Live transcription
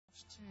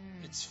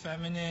it's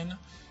feminine,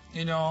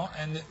 you know,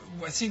 and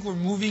I think we're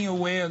moving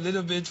away a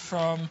little bit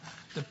from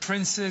the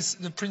princess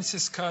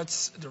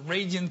cuts, the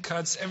radiant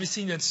cuts,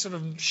 everything that's sort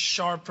of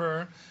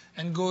sharper,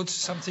 and go to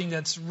something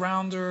that's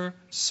rounder,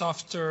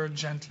 softer,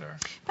 gentler.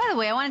 By the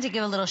way, I wanted to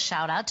give a little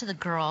shout out to the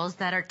girls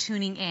that are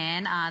tuning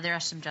in. There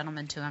are some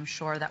gentlemen too, I'm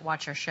sure, that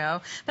watch our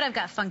show. But I've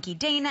got Funky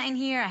Dana in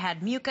here, I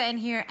had Muka in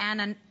here,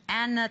 Anna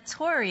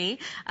Tori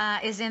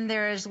is in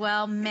there as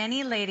well.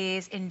 Many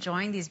ladies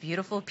enjoying these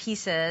beautiful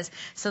pieces.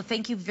 So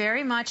thank you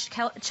very much.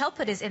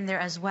 Chelput is in there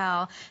as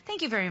well.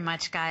 Thank you very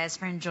much, guys,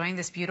 for enjoying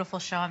this beautiful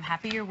show. I'm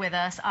happy you're with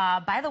us.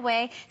 By the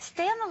way,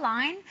 stay on the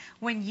line.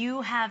 When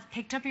you have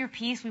picked up your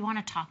piece, we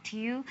want to talk to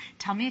you.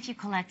 Tell me if you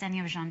collect any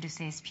of Jean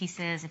Dousset's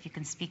pieces, if you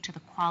can speak to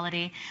the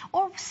quality,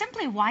 or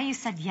simply why you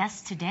said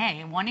yes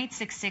today.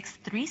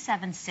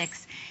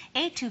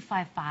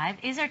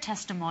 1-866-376-8255 is our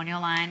testimonial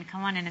line.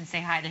 Come on in and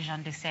say hi to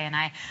Jean Dousset and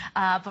I.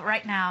 But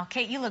right now,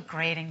 Kate, you look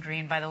great in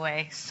green, by the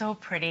way. So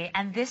pretty.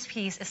 And this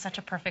piece is such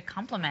a perfect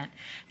complement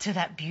to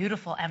that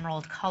beautiful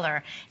emerald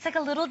color. It's like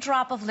a little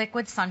drop of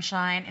liquid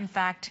sunshine. In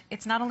fact,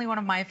 it's not only one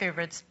of my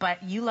favorites,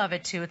 but you love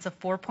it too. It's a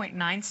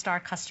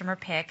 4.9-star customer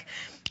pick.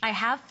 I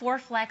have 4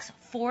 flex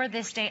for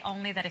this day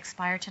only that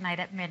expire tonight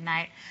at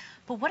midnight.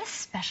 But what a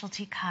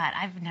specialty cut.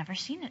 I've never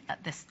seen it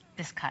this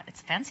cut.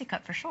 It's fancy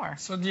cut for sure.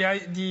 So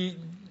the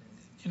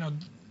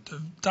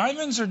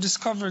diamonds are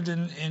discovered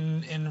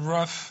in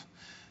rough,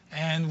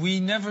 and we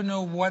never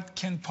know what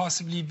can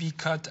possibly be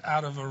cut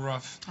out of a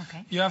rough.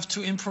 Okay. You have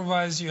to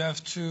improvise, you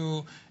have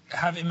to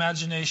have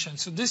imagination.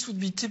 So this would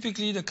be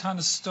typically the kind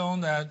of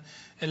stone that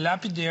a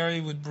lapidary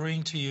would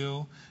bring to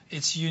you.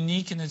 It's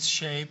unique in its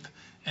shape,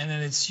 and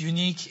then it's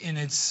unique in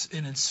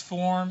its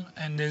form,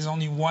 and there's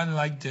only one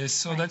like this.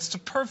 So that's the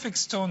perfect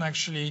stone,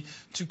 actually,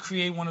 to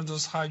create one of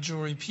those high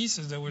jewelry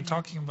pieces that we're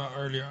talking about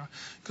earlier.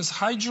 Because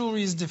high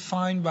jewelry is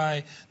defined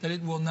by that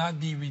it will not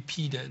be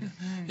repeated.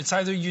 It's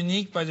either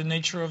unique by the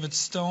nature of its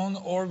stone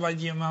or by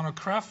the amount of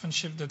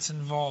craftsmanship that's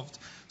involved.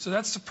 So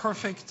that's the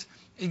perfect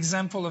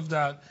example of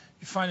that.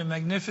 You find a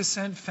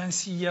magnificent,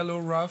 fancy yellow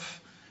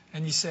rough,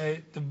 and you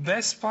say, the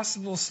best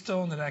possible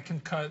stone that I can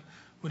cut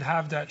would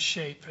have that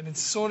shape, and it's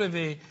sort of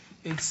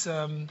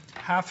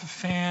half a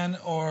fan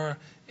or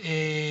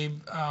a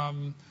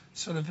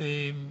sort of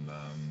a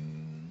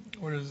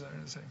what is that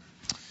say?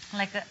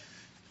 Like a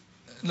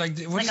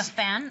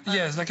fan?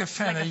 Yes, like a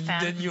fan, like a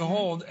fan. that you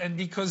hold. And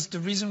because the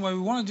reason why we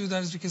want to do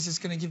that is because it's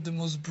going to give the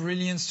most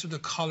brilliance to the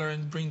color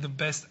and bring the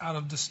best out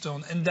of the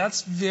stone. And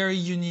that's very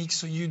unique.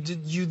 So you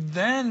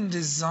then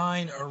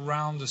design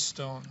around the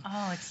stone.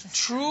 Oh, it's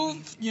just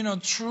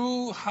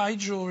true high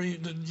jewelry.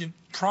 The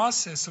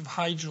process of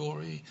high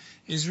jewelry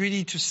is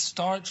really to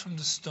start from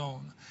the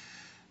stone.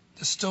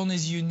 The stone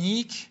is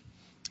unique.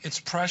 It's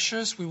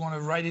precious. We want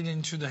to write it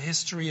into the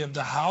history of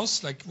the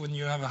house. Like when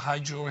you have a high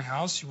jewelry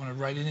house, you want to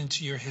write it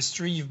into your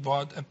history. You've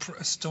bought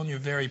a stone you're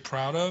very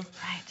proud of.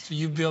 Right. So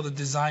you build a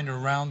design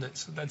around it.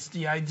 So that's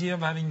the idea of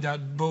having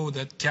that bow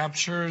that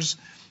captures,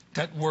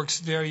 that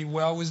works very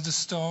well with the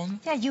stone.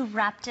 Yeah, you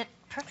wrapped it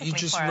perfectly. You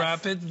just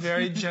wrap it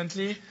very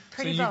gently.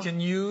 So you bow. can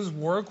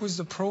work with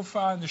the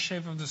profile and the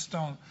shape of the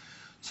stone.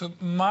 So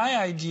my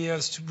idea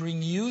is to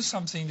bring you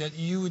something that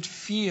you would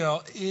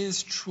feel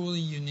is truly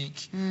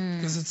unique,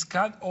 because it's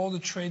got all the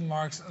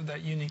trademarks of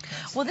that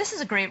uniqueness. Well, this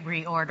is a great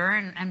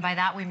reorder, and by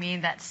that we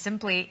mean that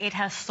simply it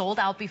has sold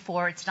out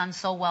before. It's done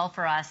so well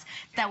for us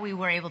that we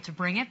were able to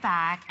bring it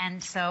back,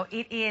 and so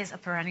it is a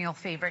perennial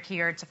favorite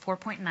here. It's a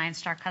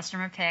 4.9-star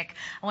customer pick.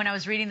 When I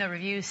was reading the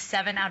reviews,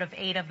 7 out of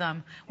 8 of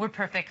them were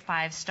perfect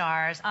 5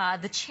 stars.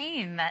 The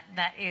chain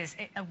that is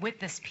with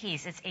this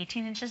piece, it's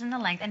 18 inches in the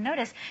length, and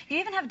notice you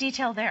even have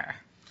detail there.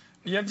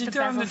 You have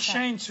detail on the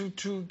chain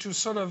to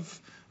sort of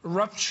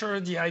rupture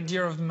the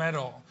idea of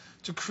metal,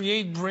 to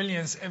create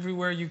brilliance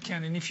everywhere you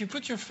can. And if you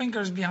put your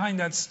fingers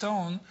behind that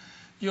stone,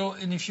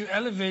 and if you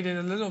elevate it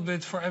a little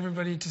bit for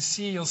everybody to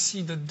see, you'll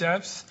see the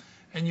depth,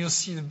 and you'll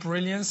see the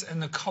brilliance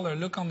and the color.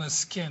 Look on the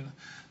skin.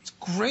 It's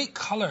great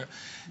color.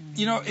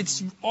 You know,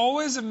 it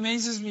always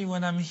amazes me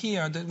when I'm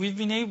here that we've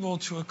been able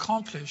to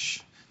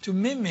accomplish, to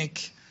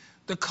mimic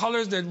the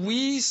colors that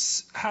we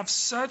have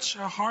such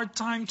a hard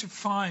time to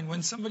find.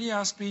 When somebody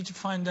asks me to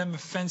find them a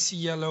fancy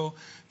yellow,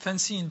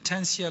 fancy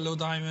intense yellow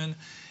diamond,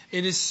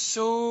 it is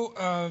so,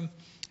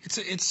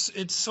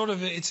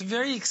 it's a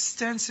very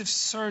extensive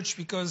search,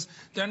 because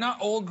they're not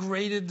all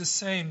graded the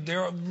same.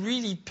 They're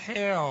really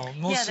pale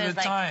most of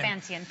the time. Yeah, there's like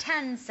fancy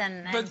intense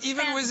and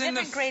even within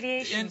different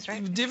gradations,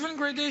 right? Different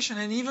gradation,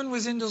 and even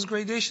within those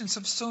gradations,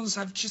 some stones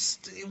have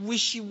just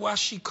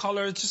wishy-washy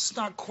color. It's just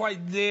not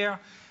quite there.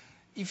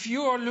 If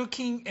you are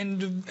looking,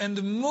 and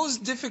the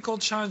most difficult,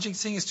 challenging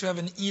thing is to have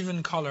an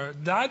even color.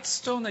 That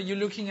stone that you're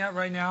looking at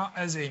right now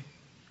has a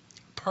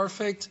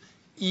perfect,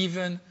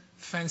 even,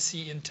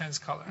 fancy, intense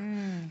color,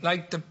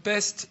 like the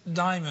best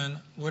diamond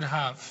would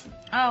have.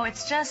 Oh,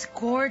 it's just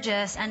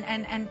gorgeous.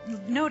 And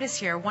notice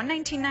here,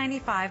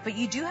 $119.95, but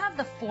you do have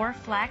the 4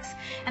 flex,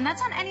 and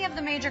that's on any of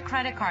the major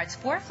credit cards.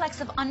 4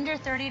 flex of under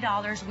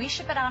 $30. We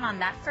ship it out on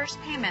that first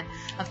payment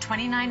of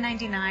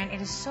 $29.99.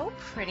 It is so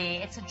pretty.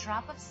 It's a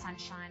drop of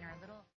sunshine or a little...